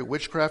 idolatry,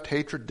 witchcraft,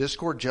 hatred,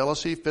 discord,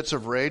 jealousy, fits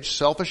of rage,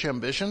 selfish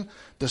ambition,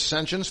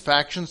 dissensions,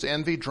 factions,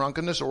 envy,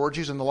 drunkenness,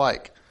 orgies, and the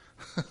like.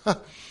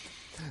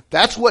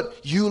 That's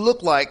what you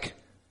look like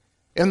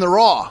in the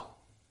raw.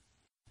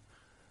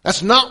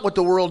 That's not what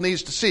the world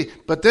needs to see.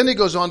 But then he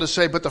goes on to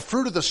say, but the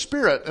fruit of the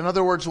Spirit, in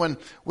other words,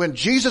 when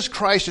Jesus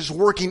Christ is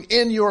working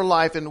in your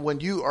life and when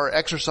you are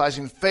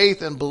exercising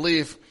faith and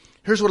belief,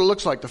 here's what it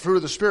looks like. The fruit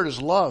of the Spirit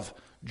is love,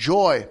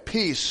 joy,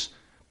 peace,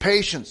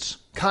 patience,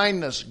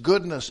 kindness,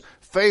 goodness,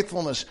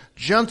 faithfulness,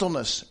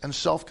 gentleness, and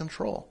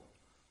self-control.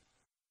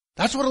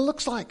 That's what it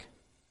looks like.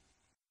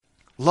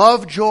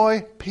 Love,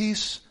 joy,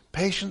 peace,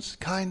 patience,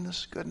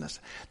 kindness, goodness.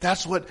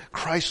 That's what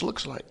Christ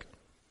looks like.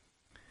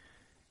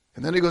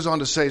 And then he goes on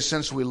to say,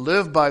 since we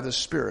live by the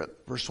Spirit,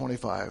 verse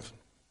 25,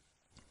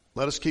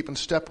 let us keep in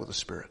step with the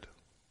Spirit.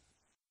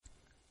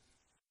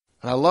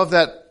 And I love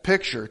that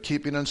picture,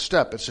 keeping in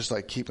step. It's just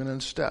like keeping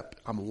in step.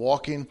 I'm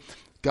walking.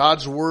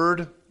 God's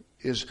Word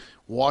is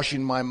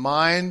washing my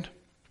mind.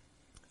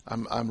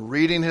 I'm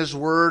reading His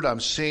Word. I'm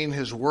seeing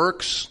His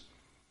works.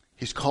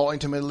 He's calling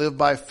to me to live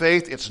by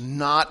faith. It's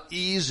not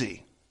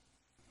easy.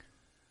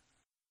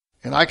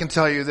 And I can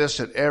tell you this,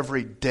 that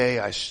every day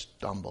I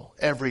stumble.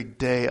 Every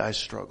day I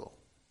struggle.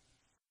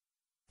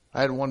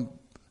 I had one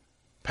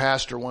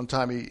pastor one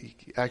time, he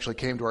actually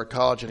came to our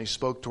college and he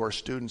spoke to our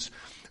students.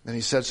 And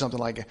he said something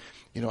like,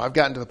 I've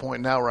gotten to the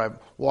point now where I'm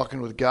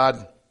walking with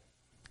God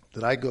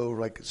that I go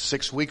like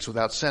 6 weeks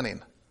without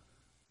sinning.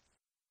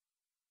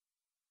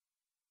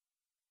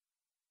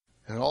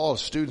 And all the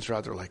students are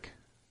out there like,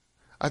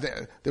 I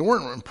think they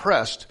weren't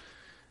impressed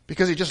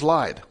because he just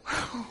lied.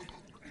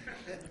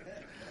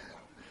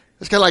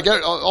 It's kind of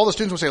like all the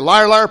students would say,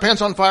 liar, liar,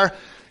 pants on fire.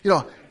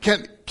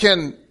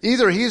 Can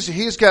either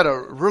he's got a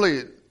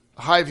really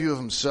high view of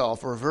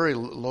himself or a very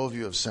low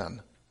view of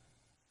sin.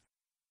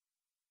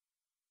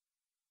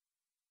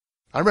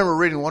 I remember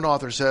reading one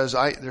author says,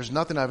 there's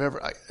nothing I've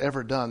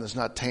ever done that's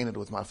not tainted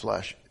with my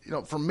flesh.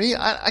 For me,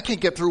 I can't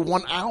get through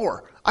 1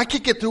 hour. I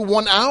can't get through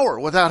 1 hour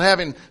without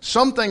having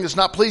something that's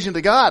not pleasing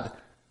to God.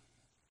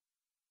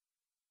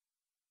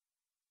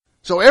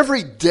 So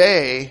every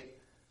day,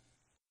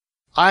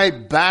 I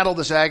battle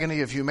this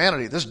agony of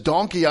humanity, this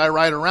donkey I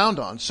ride around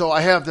on. So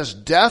I have this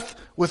death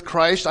with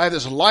Christ, I have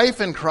this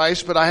life in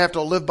Christ, but I have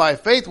to live by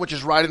faith, which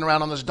is riding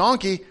around on this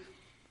donkey.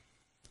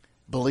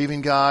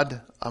 Believing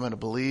God, I'm going to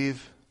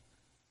believe.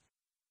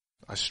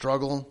 I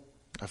struggle,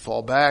 I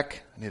fall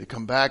back, I need to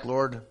come back,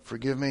 Lord,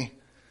 forgive me.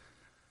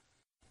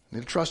 I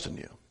need to trust in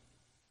you.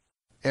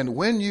 And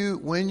when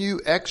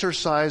you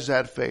exercise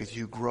that faith,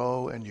 you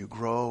grow and you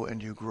grow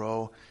and you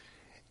grow.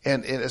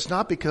 And it's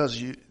not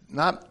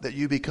not that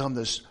you become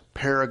this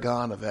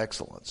paragon of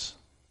excellence.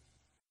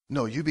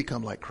 No, you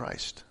become like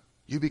Christ.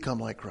 You become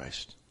like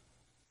Christ.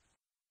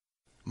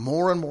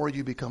 More and more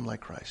you become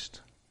like Christ.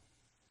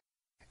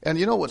 And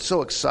you know what's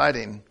so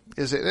exciting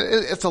is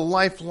it's a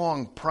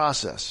lifelong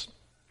process.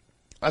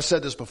 I've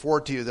said this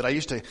before to you that I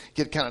used to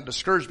get kind of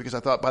discouraged because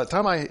I thought by the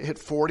time I hit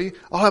 40,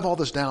 I'll have all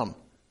this down.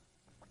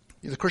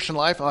 The Christian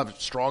life, I'll have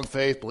strong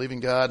faith, believe in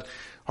God,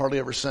 hardly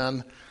ever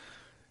sin.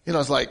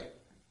 It's like,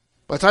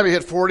 by the time you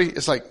hit 40,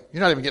 it's like,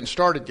 you're not even getting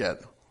started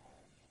yet.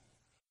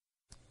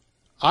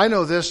 I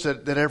know this,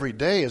 that every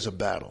day is a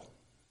battle.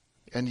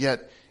 And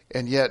yet,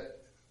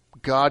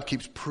 God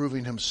keeps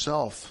proving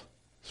himself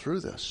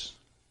through this.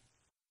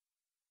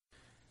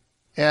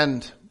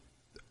 And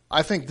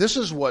I think this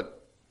is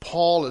what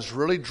Paul is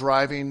really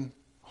driving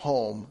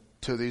home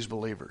to these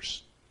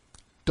believers.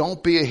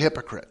 Don't be a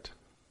hypocrite.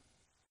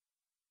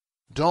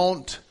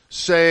 Don't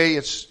say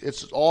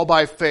it's all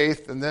by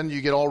faith, and then you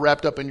get all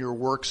wrapped up in your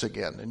works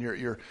again, and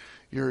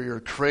you're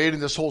creating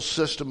this whole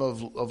system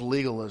of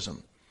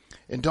legalism.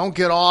 And don't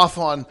get off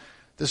on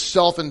this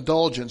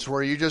self-indulgence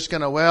where you're just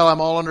going to,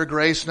 I'm all under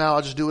grace now,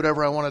 I'll just do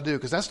whatever I want to do,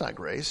 because that's not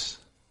grace.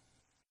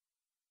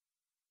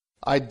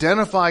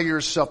 Identify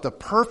yourself, the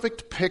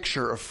perfect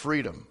picture of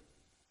freedom.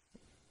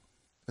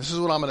 This is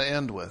what I'm going to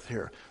end with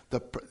here.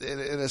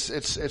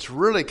 It's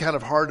really kind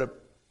of hard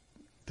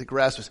to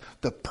grasp this.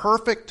 The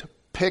perfect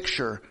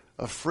picture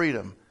of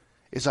freedom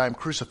is I am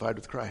crucified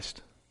with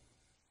Christ.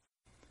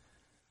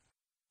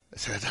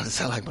 That doesn't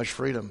sound like much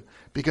freedom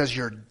because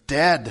you're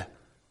dead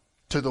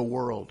to the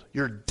world.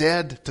 You're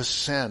dead to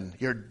sin.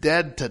 You're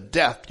dead to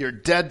death. You're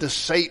dead to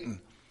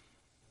Satan.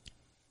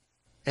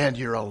 And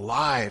you're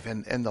alive.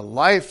 And the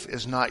life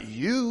is not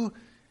you,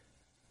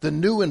 the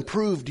new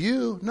improved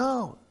you.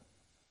 No.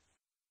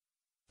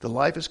 The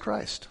life is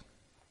Christ.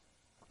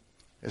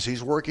 As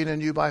he's working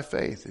in you by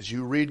faith. As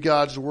you read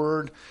God's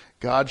word,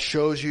 God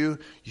shows you.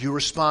 You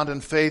respond in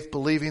faith,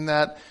 believing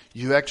that.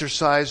 You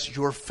exercise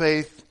your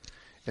faith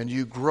and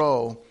you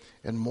grow.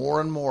 And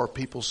more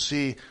people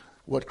see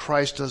what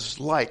Christ is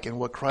like. And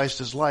what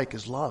Christ is like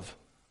is love.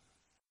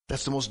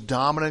 That's the most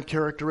dominant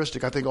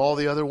characteristic. I think all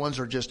the other ones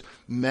are just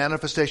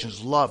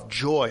manifestations. Love,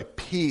 joy,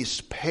 peace,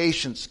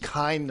 patience,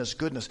 kindness,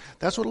 goodness.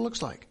 That's what it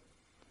looks like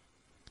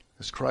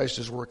as Christ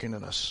is working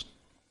in us.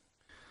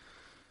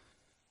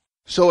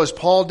 So as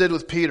Paul did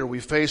with Peter, we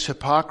face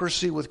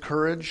hypocrisy with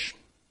courage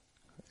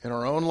in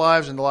our own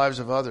lives and the lives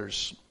of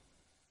others.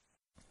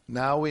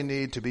 Now we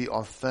need to be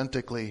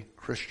authentically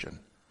Christian.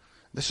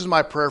 This is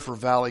my prayer for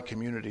Valley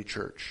Community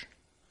Church.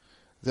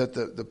 That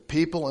the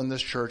people in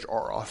this church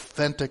are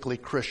authentically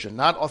Christian.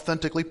 Not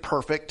authentically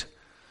perfect.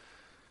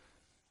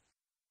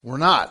 We're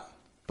not.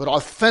 But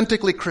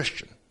authentically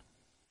Christian.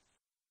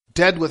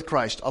 Dead with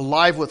Christ.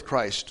 Alive with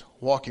Christ.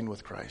 Walking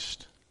with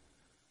Christ.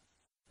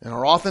 And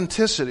our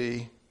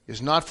authenticity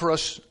is not for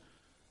us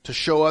to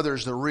show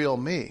others the real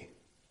me.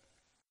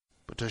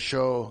 But to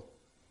show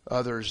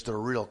others the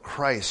real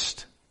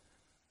Christ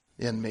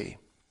in me.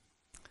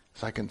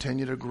 As I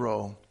continue to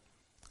grow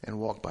and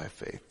walk by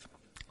faith.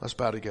 Let's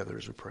bow together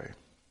as we pray.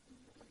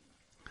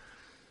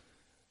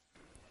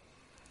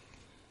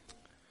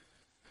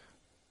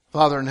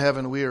 Father in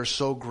heaven, we are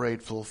so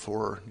grateful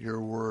for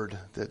your word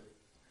that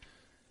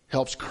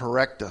helps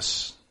correct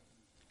us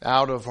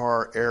out of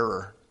our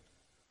error.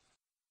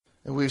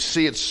 And we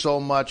see it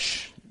so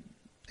much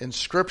in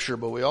Scripture,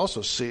 but we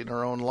also see it in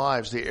our own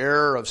lives. The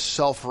error of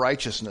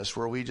self-righteousness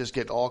where we just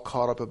get all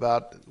caught up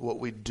about what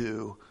we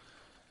do,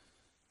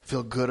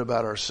 feel good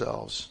about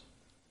ourselves.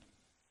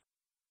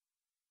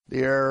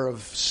 The error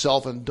of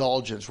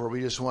self-indulgence where we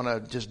just want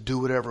to just do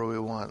whatever we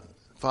want.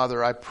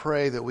 Father, I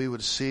pray that we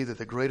would see that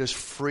the greatest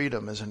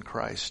freedom is in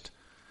Christ.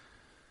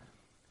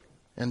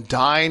 And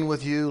dying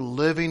with you,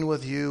 living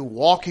with you,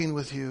 walking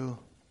with you.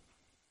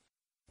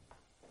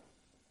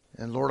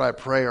 And Lord, I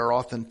pray our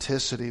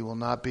authenticity will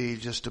not be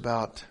just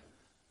about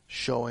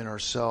showing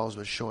ourselves,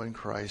 but showing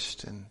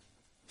Christ in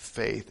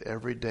faith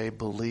every day,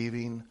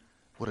 believing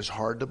what is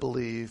hard to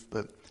believe,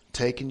 but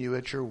taking you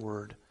at your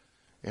word.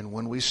 And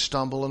when we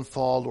stumble and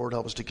fall, Lord,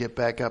 help us to get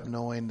back up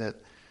knowing that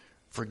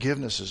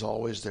forgiveness is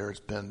always there. It's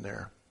been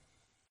there.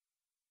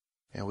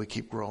 And we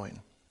keep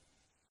growing.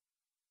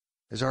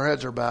 As our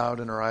heads are bowed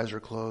and our eyes are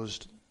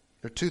closed,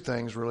 there are two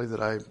things really that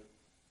I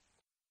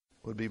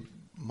would be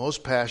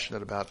most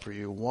passionate about for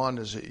you. One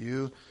is that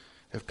you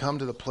have come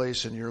to the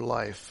place in your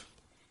life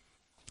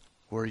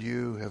where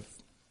you have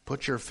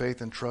put your faith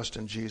and trust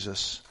in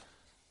Jesus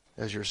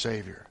as your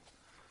Savior.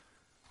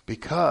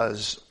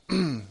 Because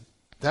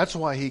that's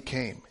why he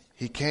came.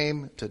 He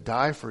came to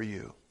die for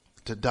you,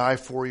 to die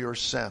for your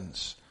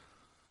sins,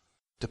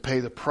 to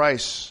pay the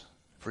price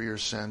for your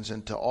sins,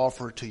 and to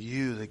offer to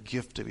you the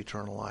gift of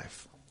eternal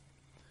life.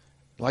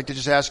 I'd like to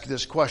just ask you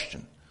this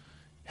question.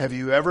 Have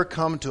you ever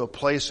come to a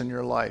place in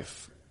your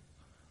life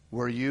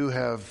where you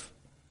have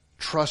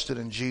trusted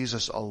in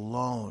Jesus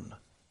alone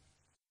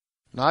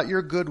Not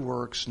your good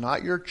works,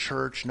 not your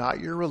church, not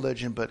your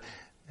religion, but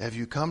have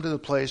you come to the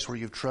place where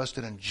you've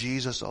trusted in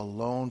Jesus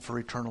alone for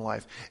eternal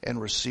life and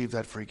received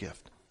that free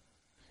gift?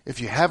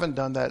 If you haven't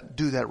done that,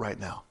 do that right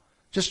now.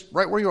 Just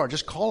right where you are,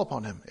 just call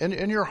upon him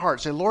in your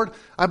heart. Say, Lord,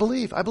 I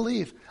believe.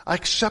 I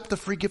accept the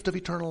free gift of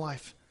eternal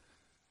life.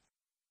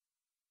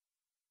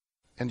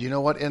 And you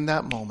know what? In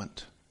that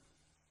moment,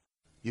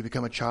 you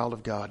become a child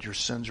of God. Your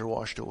sins are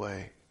washed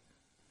away.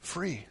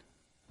 Free.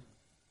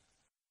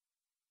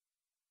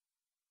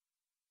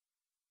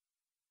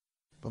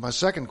 But my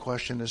second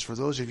question is for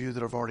those of you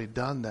that have already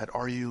done that,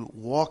 are you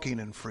walking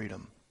in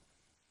freedom?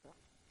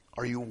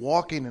 Are you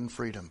walking in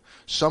freedom?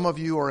 Some of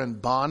you are in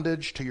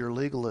bondage to your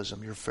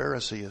legalism, your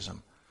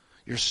Phariseeism,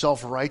 your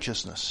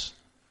self-righteousness,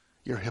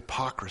 your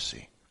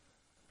hypocrisy.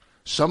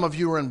 Some of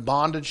you are in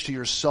bondage to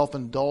your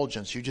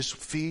self-indulgence. You just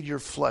feed your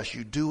flesh.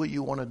 You do what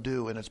you want to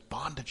do, and it's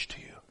bondage to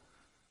you.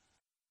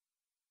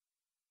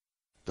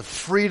 The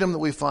freedom that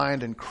we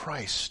find in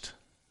Christ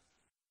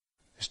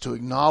is to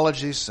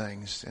acknowledge these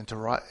things and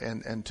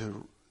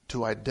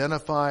to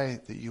identify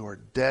that you are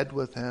dead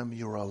with him,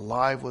 you are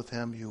alive with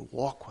him, you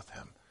walk with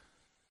him.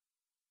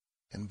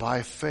 And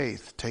by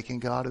faith, taking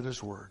God at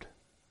his word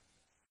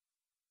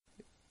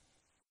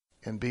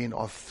and being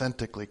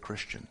authentically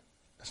Christian.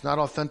 It's not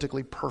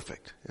authentically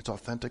perfect. It's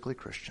authentically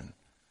Christian,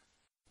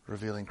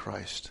 revealing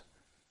Christ.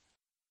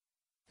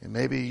 And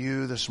maybe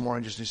you this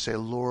morning just need to say,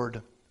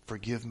 Lord,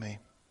 forgive me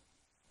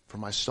for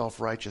my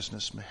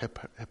self-righteousness, my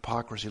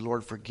hypocrisy.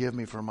 Lord, forgive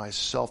me for my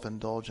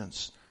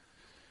self-indulgence.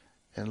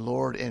 And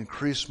Lord,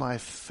 increase my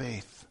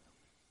faith.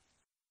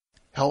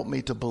 Help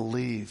me to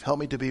believe. Help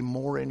me to be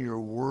more in your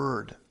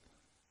word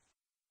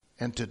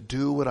and to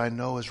do what I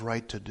know is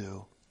right to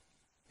do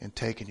in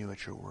taking you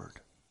at your word.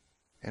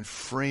 And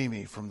free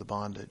me from the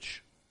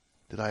bondage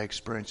that I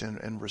experience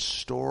and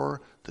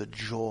restore the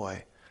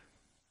joy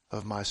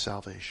of my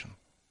salvation.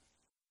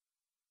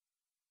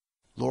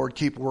 Lord,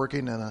 keep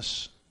working in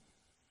us.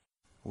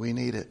 We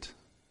need it.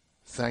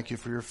 Thank you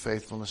for your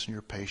faithfulness and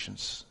your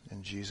patience.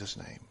 In Jesus'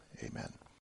 name, amen.